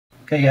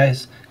Okay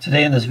guys,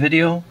 today in this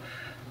video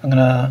I'm going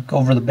to go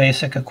over the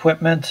basic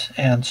equipment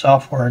and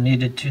software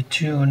needed to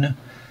tune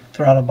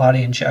throttle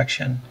body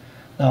injection.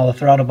 Now the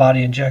throttle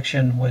body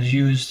injection was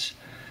used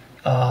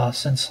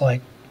since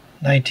like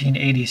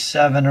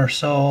 1987 or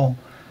so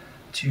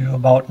to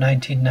about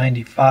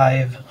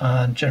 1995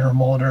 on General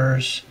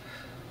Motors,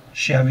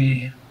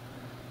 Chevy,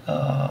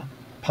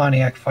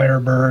 Pontiac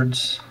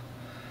Firebirds,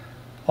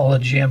 all the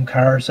GM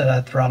cars that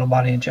had throttle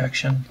body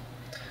injection.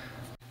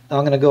 Now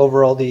I'm going to go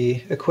over all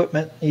the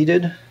equipment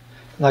needed. I'm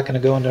not going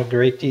to go into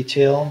great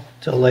detail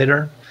till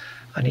later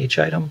on each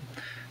item,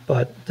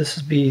 but this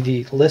will be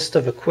the list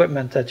of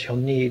equipment that you'll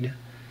need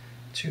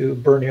to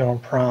burn your own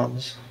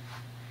proms.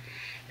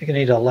 You're going to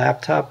need a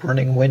laptop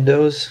running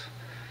Windows.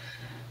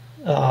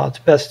 It's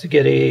best to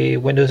get a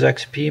Windows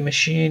XP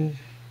machine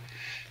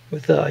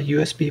with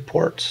USB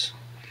ports.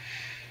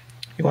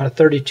 You want a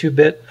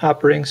 32-bit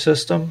operating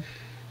system.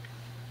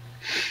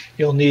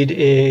 You'll need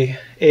a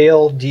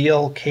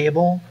ALDL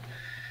cable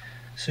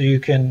so you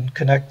can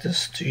connect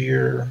this to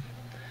your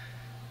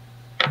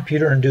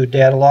computer and do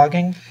data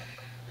logging. You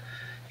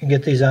can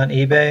get these on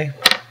eBay.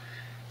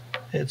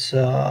 It's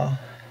OBD1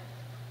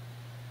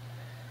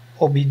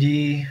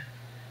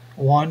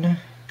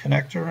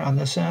 connector on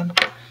this end,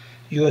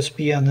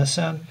 USB on this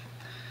end,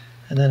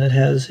 and then it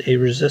has a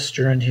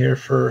resistor in here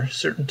for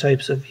certain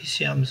types of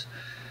ECMs.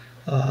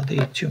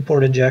 The tune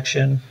port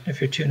injection, if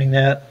you're tuning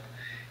that,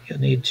 you'll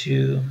need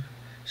to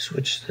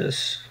switch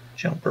this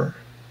jumper.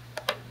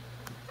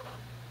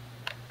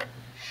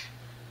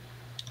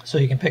 So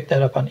you can pick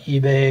that up on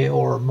eBay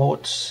or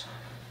motes.com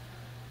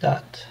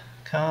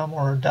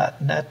or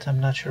 .net. I'm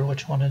not sure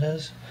which one it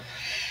is.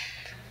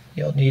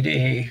 You'll need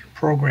a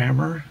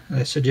programmer.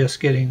 I suggest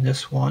getting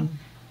this one.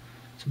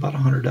 It's about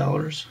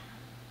 $100.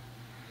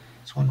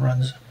 This one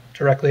runs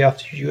directly off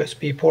the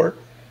USB port.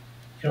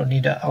 You don't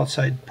need an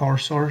outside power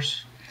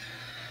source.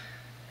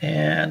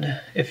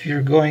 And if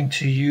you're going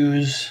to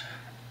use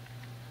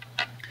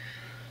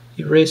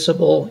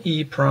erasable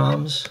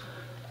EPROMs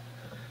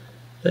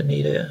that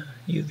need a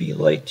UV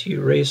light to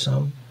erase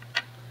them,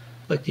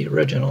 like the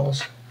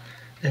originals,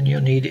 then you'll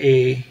need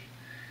a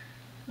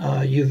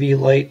UV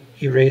light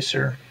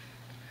eraser.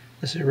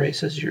 This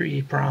erases your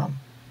EPROM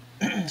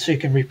so you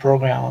can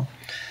reprogram them.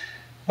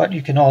 But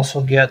you can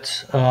also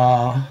get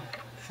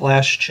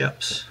flash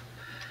chips,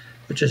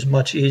 which is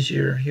much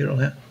easier. You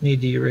don't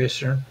need the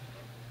eraser.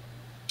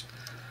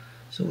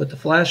 So with the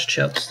flash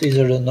chips, these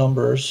are the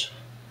numbers.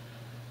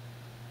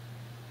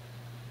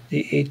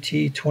 The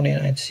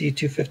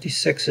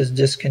AT29C256 is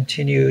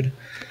discontinued,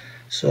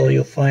 so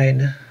you'll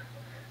find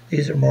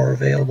these are more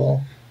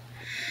available.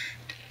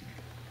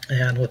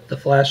 And with the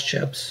flash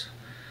chips,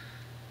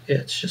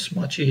 it's just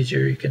much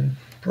easier. You can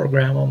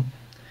program them,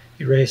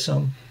 erase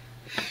them.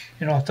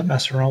 You don't have to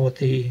mess around with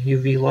the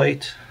UV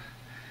light.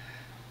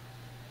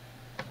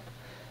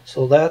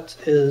 So that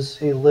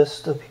is a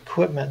list of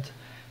equipment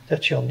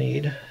that you'll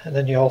need, and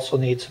then you also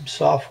need some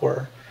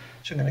software,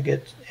 which I'm going to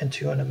get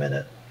into in a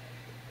minute.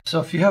 So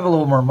if you have a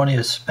little more money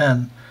to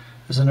spend,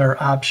 there's another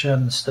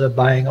option. Instead of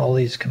buying all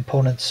these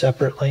components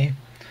separately,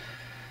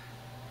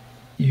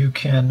 you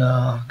can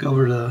go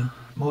over to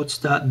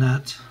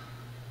motes.net.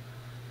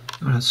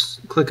 I'm going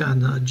to click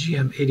on the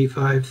GM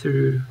 85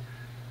 through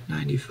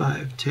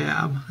 95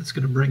 tab. It's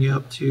going to bring you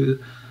up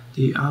to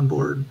the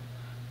onboard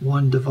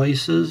one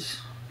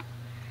devices.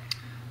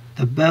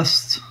 The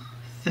best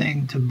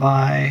thing to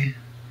buy,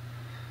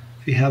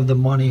 if you have the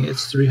money,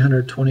 it's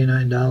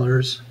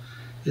 $329,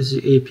 is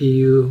the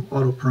APU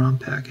Auto Prom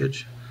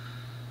package.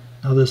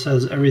 Now this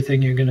has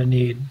everything you're going to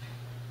need.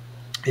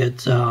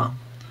 It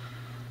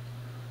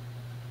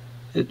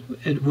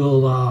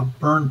will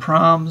burn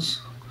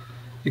proms,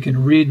 you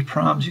can read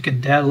proms, you can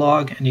data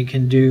log, and you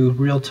can do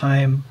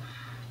real-time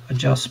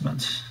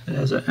adjustments. It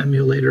has an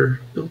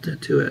emulator built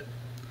into it.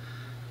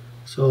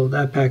 So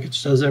that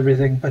package does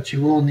everything, but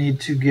you will need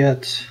to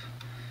get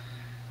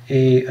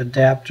a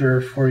adapter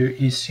for your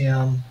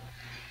ECM.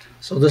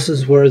 So this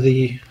is where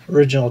the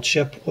original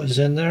chip was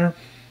in there,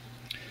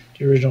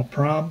 the original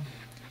prom.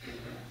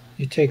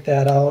 You take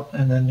that out,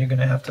 and then you're going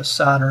to have to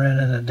solder in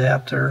an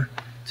adapter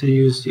to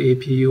use the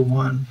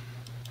APU1.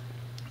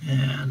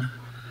 And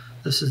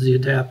this is the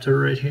adapter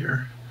right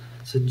here.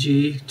 It's a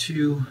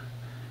G2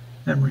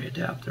 memory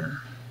adapter.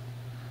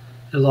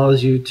 It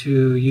allows you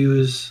to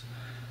use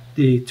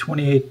the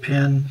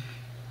 28-pin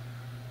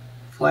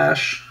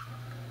flash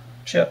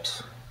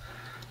chips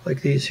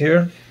like these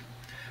here,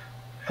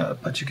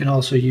 but you can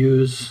also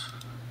use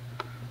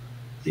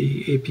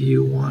the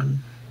APU1.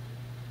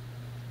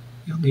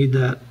 You'll need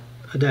that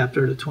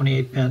adapter to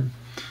 28-pin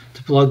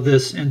to plug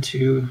this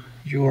into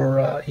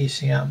your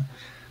ECM,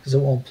 because it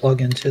won't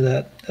plug into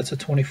that. That's a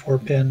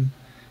 24-pin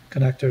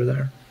connector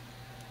there.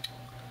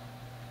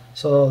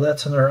 So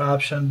that's another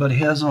option, but he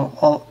has a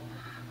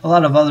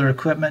lot of other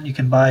equipment. You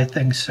can buy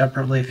things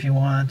separately if you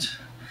want.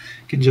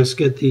 You can just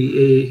get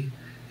the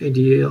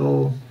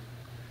ALDL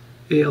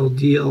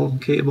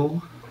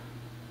cable.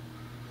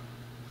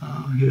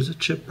 Here's a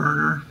chip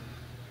burner.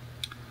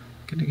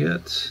 Gonna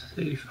get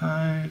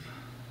 85.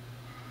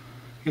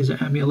 Here's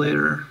an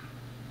emulator.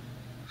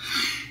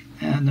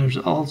 And there's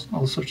all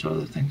sorts of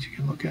other things you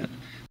can look at.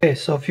 Okay,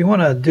 so if you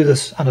want to do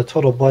this on a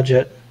total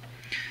budget,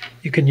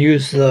 you can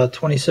use the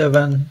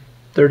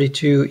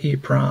 2732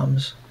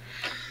 EPROMs.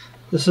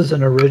 This is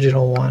an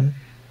original one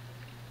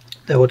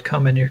that would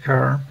come in your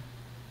car.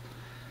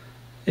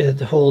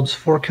 It holds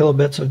 4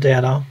 kilobits of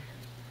data,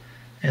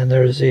 and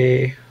there's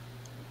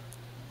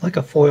like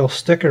a foil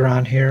sticker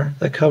on here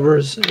that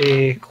covers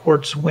a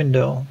quartz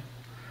window.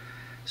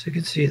 So you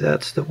can see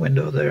that's the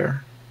window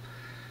there.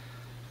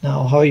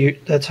 Now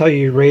that's how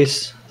you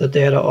erase the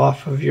data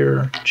off of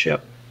your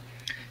chip.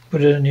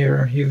 Put it in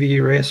your UV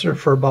eraser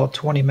for about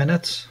 20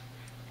 minutes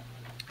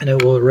and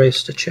it will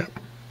erase the chip.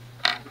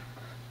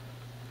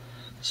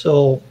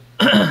 So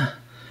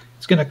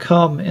it's going to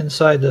come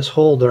inside this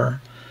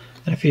holder,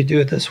 and if you do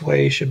it this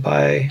way, you should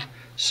buy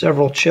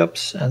several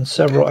chips and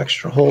several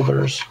extra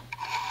holders.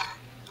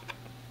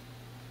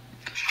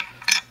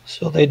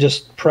 So they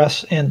just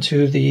press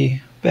into the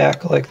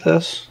back like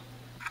this.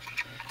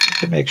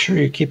 To make sure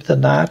you keep the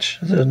notch.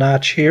 There's a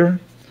notch here,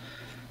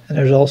 and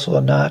there's also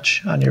a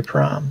notch on your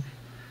Prom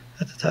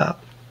at the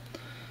top.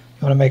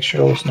 You want to make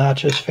sure those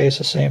notches face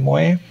the same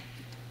way,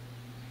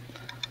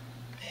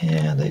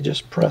 and they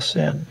just press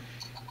in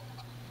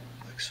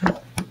like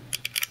so.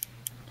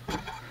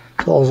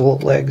 So those little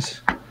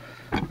legs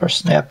are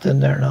snapped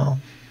in there now.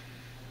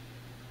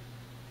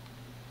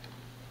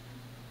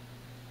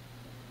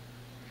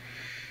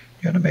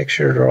 You want to make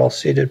sure they're all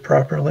seated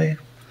properly,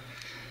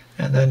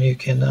 and then you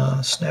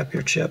can snap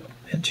your chip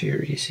into your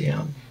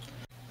ECM.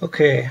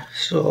 Okay,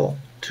 so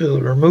to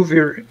remove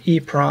your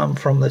EPROM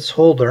from this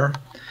holder,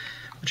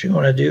 what you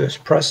want to do is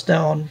press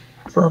down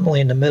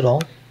firmly in the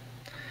middle,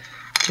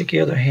 take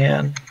your other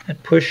hand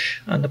and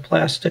push on the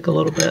plastic a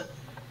little bit.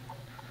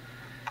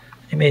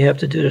 You may have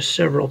to do this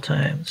several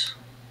times,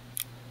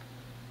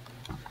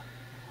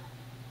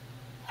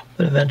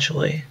 but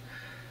eventually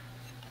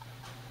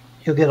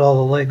you'll get all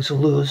the legs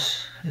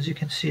loose. As you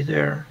can see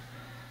there,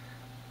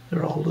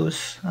 they're all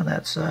loose on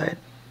that side.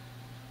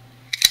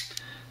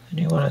 And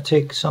you want to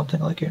take something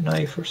like your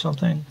knife or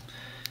something,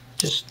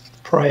 just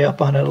pry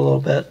up on it a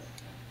little bit.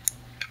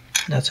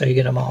 And that's how you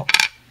get them out.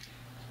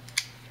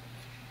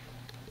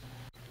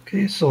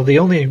 Okay, so the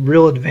only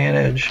real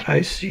advantage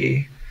I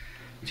see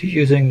to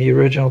using the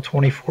original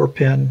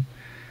 24-pin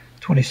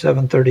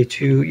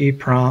 2732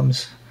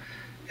 EPROMs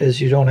is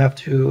you don't have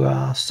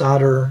to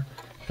solder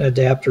an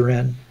adapter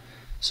in.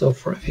 So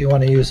if you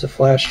want to use the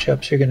flash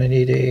chips, you're going to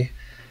need a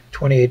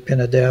 28-pin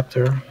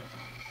adapter.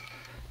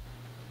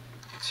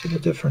 See the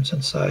difference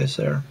in size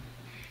there.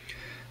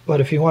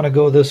 But if you want to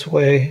go this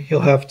way,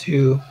 you'll have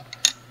to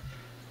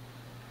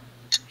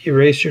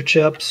erase your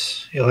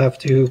chips. You'll have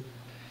to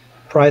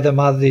pry them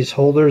out of these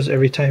holders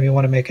every time you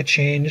want to make a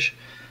change,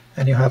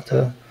 and you'll have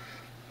to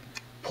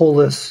pull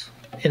this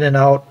in and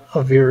out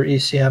of your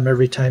ECM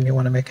every time you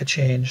want to make a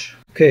change.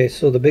 Okay,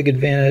 so the big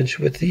advantage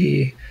with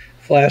the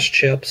flash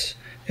chips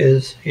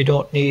is you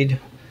don't need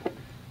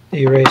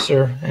the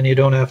eraser, and you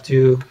don't have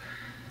to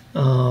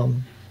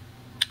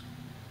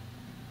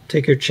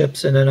take your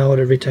chips in and out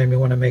every time you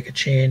want to make a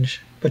change.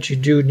 But you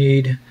do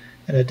need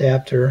an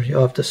adapter.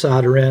 You'll have to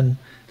solder in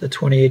the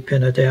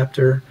 28-pin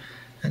adapter,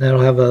 and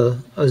that'll have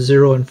a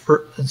zero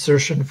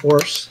insertion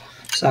force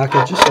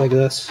socket just like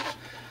this,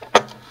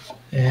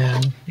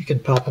 and you can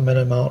pop them in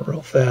and out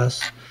real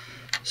fast.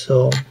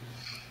 So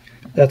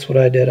that's what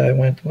I did. I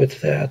went with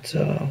that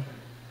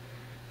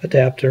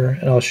adapter,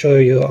 and I'll show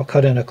you. I'll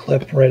cut in a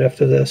clip right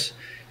after this.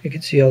 You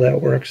can see how that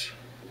works.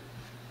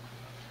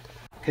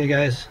 Okay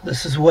guys,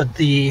 this is what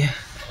the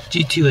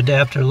G2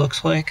 adapter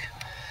looks like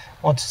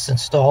once it's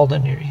installed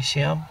in your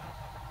ECM.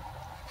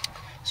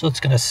 So it's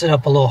going to sit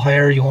up a little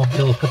higher. You won't be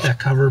able to put that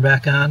cover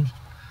back on.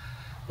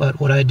 But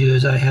what I do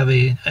is I have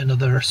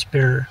another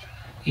spare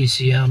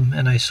ECM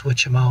and I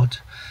switch them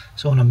out.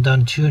 So when I'm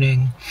done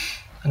tuning,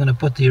 I'm going to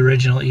put the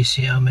original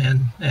ECM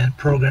in and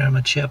program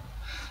a chip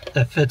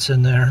that fits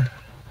in there.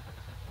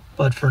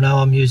 But for now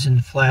I'm using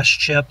flash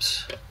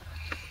chips.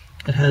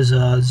 It has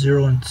a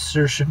zero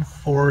insertion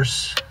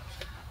force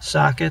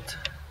socket,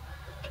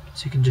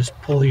 so you can just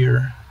pull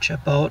your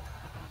chip out,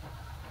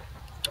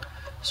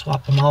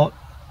 swap them out,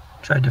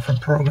 try different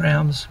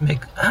programs,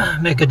 make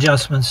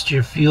adjustments to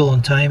your fuel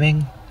and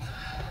timing,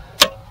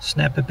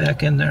 snap it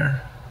back in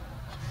there.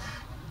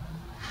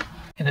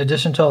 In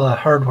addition to all that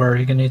hardware,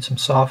 you're going to need some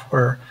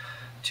software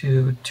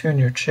to tune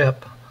your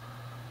chip.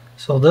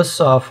 So this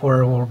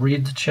software will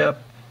read the chip,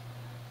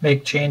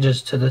 make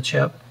changes to the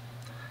chip,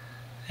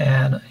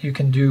 and you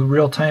can do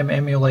real-time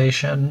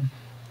emulation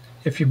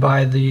if you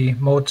buy the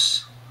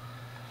MOTS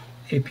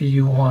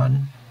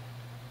APU1.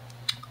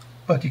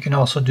 But you can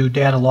also do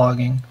data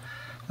logging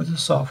with the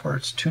software.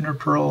 It's Tuner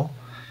Pro.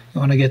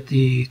 You want to get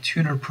the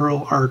Tuner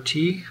Pro RT,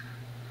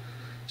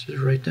 which is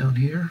right down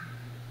here.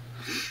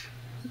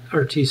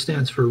 RT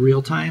stands for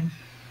real-time.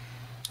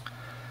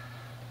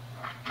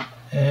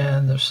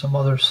 And there's some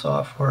other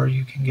software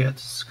you can get.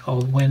 It's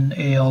called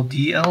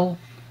WinALDL.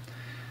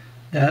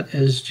 That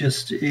is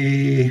just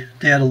a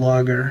data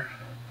logger,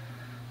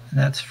 and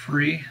that's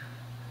free.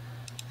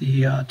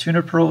 The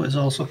Tuner Pro is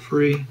also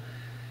free.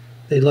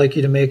 They'd like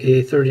you to make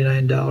a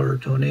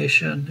 $39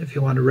 donation if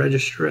you want to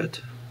register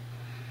it,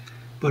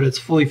 but it's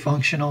fully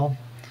functional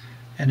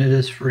and it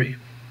is free.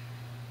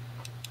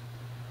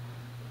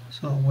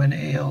 So win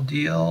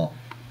ALDL.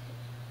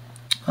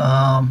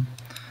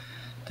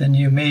 Then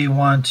you may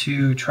want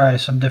to try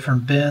some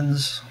different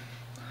bins.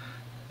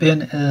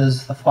 Bin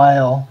is the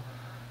file.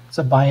 It's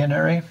a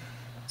binary.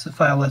 It's a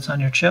file that's on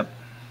your chip.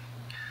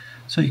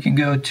 So you can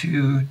go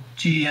to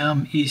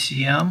GM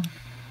ECM.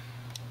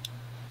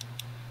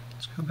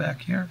 Let's go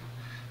back here.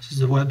 This is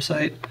the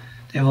website.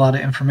 They have a lot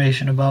of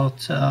information about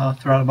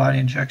throttle body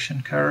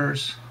injection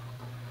cars.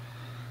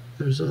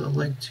 There's a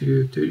link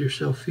to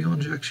do-it-yourself fuel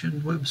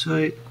injection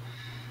website.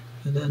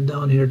 And then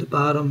down here at the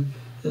bottom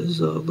is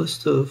a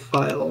list of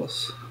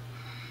files.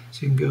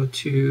 So you can go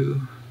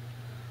to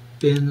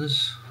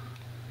bins,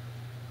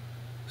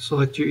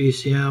 select your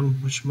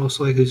ECM, which most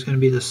likely is going to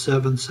be the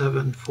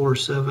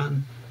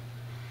 7747.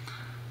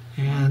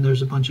 And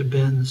there's a bunch of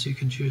bins you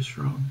can choose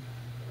from.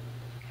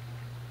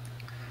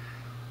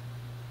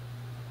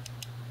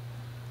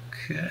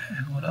 Okay,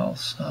 what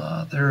else?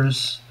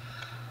 There's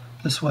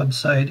this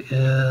website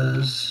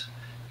is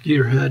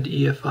Gearhead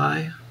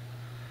EFI.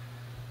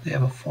 They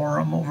have a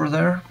forum over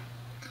there.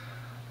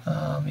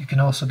 You can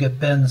also get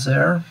bins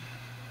there.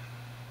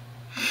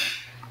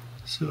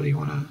 So you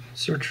want to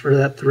search for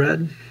that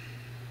thread.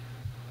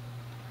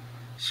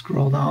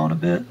 Scroll down a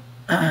bit.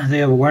 They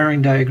have a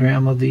wiring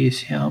diagram of the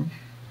ECM,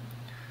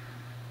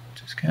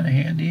 which is kind of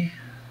handy.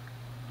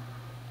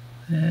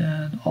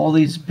 And all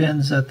these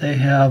bins that they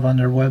have on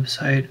their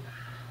website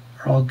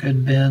are all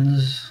good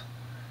bins,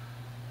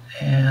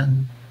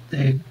 and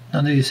none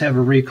of these have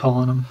a recall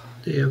on them.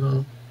 They have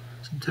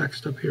some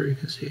text up here you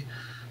can see.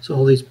 So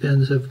all these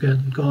bins have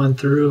gone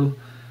through,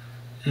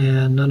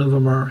 and none of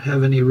them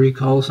have any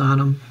recalls on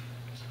them,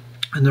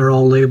 and they're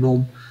all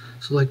labeled.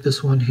 So like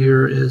this one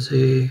here is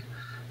a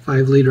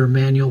 5-liter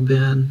manual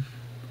bin,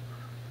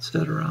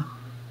 etc.,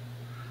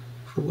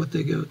 for what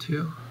they go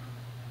to.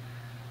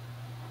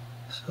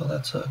 So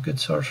that's a good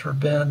source for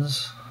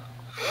bins.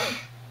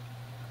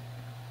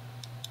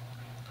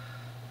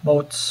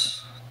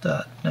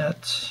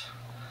 Moats.net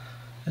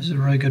is a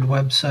really good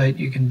website.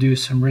 You can do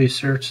some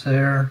research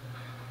there.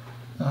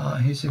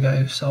 He's the guy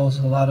who sells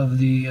a lot of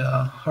the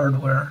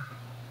hardware.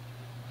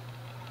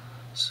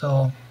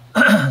 So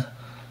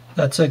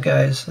that's it,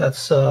 guys.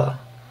 That's the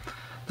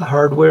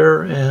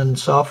hardware and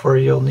software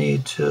you'll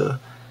need to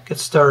get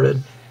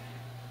started.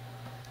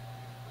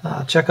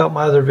 Check out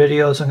my other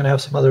videos. I'm going to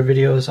have some other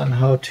videos on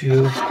how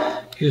to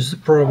use the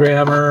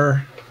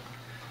programmer.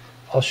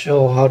 I'll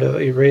show how to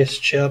erase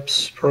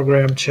chips,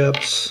 program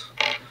chips,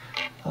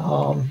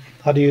 how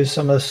to use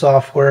some of the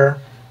software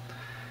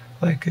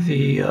like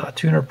the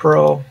Tuner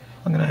Pro.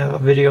 I'm going to have a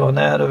video on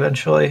that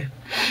eventually.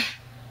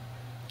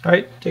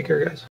 Alright, take care, guys.